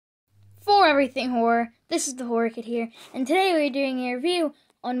everything horror. This is the Horror Kid here, and today we're doing a review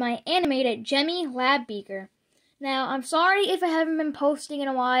on my animated Gemmy Lab Beaker. Now, I'm sorry if I haven't been posting in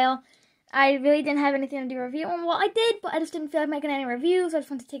a while. I really didn't have anything to do a review on. Well, I did, but I just didn't feel like making any reviews. I just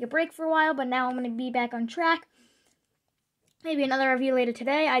wanted to take a break for a while, but now I'm going to be back on track. Maybe another review later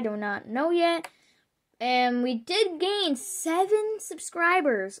today. I do not know yet. And we did gain 7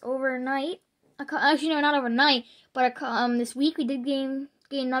 subscribers overnight. Actually, no, not overnight, but this week we did gain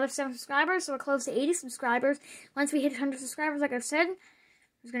another 7 subscribers, so we're close to 80 subscribers. Once we hit 100 subscribers, like I said,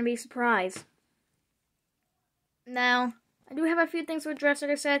 there's going to be a surprise. Now, I do have a few things to address,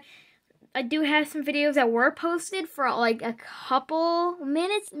 like I said. I do have some videos that were posted for like a couple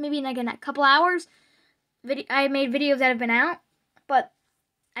minutes, maybe like a couple hours. I made videos that have been out, but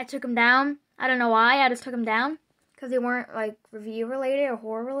I took them down. I don't know why, I just took them down. Because they weren't like review related or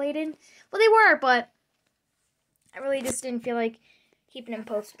horror related. Well, they were, but I really just didn't feel like keeping them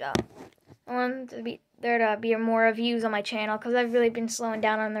posted up. I wanted there to be more reviews on my channel because I've really been slowing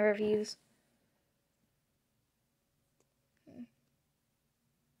down on the reviews.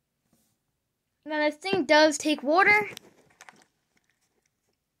 Now this thing does take water.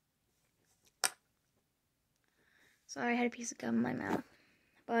 Sorry, I had a piece of gum in my mouth.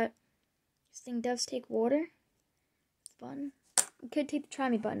 But this thing does take water. Button. We could take the try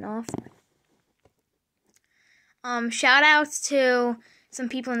me button off. Shout outs to some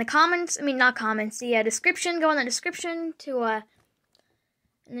people in the comments. I mean, not comments. The description. Go in the description to and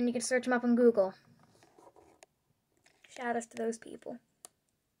then you can search them up on Google. Shout outs to those people.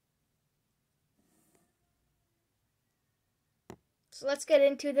 So let's get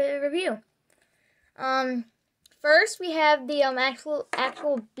into the review. First we have the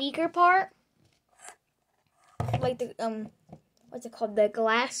actual beaker part. Like the what's it called, the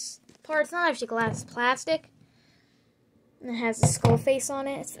glass part. It's not actually glass, it's plastic, and it has the skull face on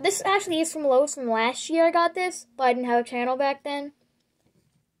it. This actually is from Lowe's from last year. I got this, but I didn't have a channel back then.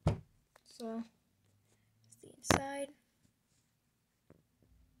 So the inside,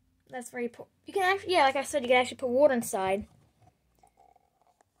 that's where you put, you can actually, yeah, like I said, you can actually put water inside.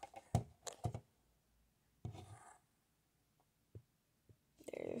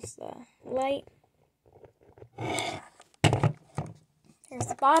 There's the light. Here's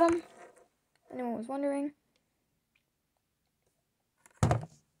the bottom, if anyone was wondering.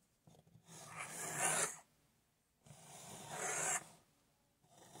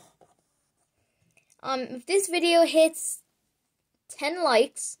 If this video hits 10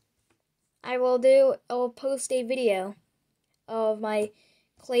 likes, I will post a video of my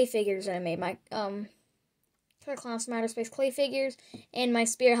clay figures that I made. My Killer Clowns from Outer Space clay figures and my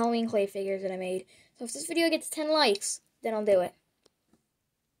Spirit Halloween clay figures that I made. So if this video gets 10 likes, then I'll do it.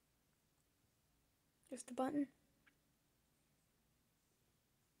 Just the button.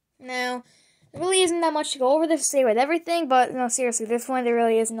 Now, there really isn't that much to go over this to say with everything, but no, seriously, this one there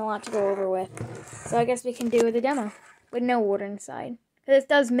really isn't a lot to go over with. So I guess we can do the demo with no water inside, because it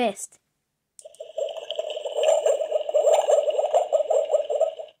does mist.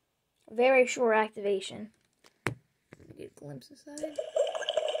 Very short activation. Get a glimpse inside.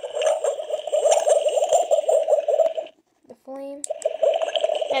 The flame.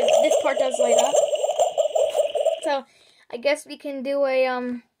 Yeah, this part does light up. So, I guess we can do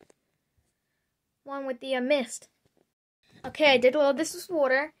a, one with the mist. Okay, I did load this with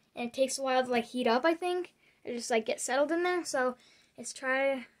water, and it takes a while to, like, heat up, I think. It just, like, get settled in there, so let's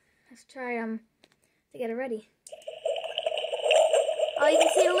try, to get it ready. Oh, you can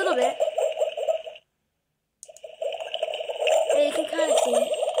see it a little bit. Yeah, you can kind of see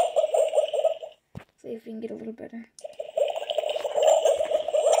it. See if we can get a little better.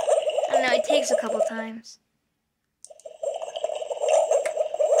 I don't know, it takes a couple times.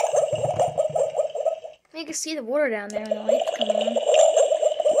 You can see the water down there when the lights come on.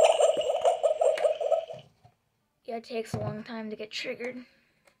 Yeah, it takes a long time to get triggered.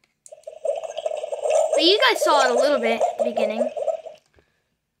 But you guys saw it a little bit at the beginning.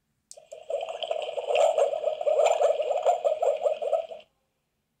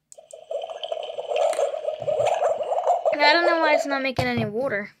 And I don't know why it's not making any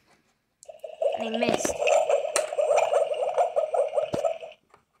water. Any mist.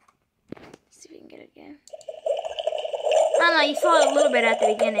 I don't know, you saw it a little bit at the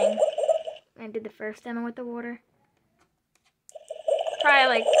beginning. I did the first demo with the water. Try it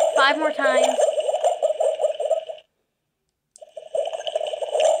like 5 more times.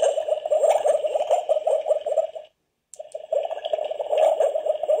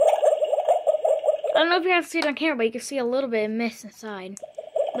 I don't know if you have to see it on camera, but you can see a little bit of mist inside.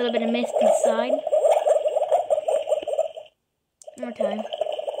 A little bit of mist inside. One more time.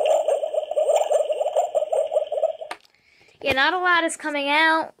 Yeah, not a lot is coming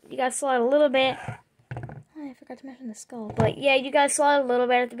out. You guys saw it a little bit. Oh, I forgot to mention the skull. But yeah, you guys saw it a little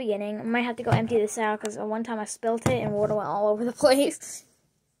bit at the beginning. I might have to go empty this out because one time I spilled it and water went all over the place.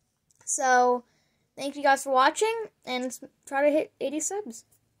 So, thank you guys for watching and try to hit 80 subs.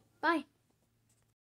 Bye.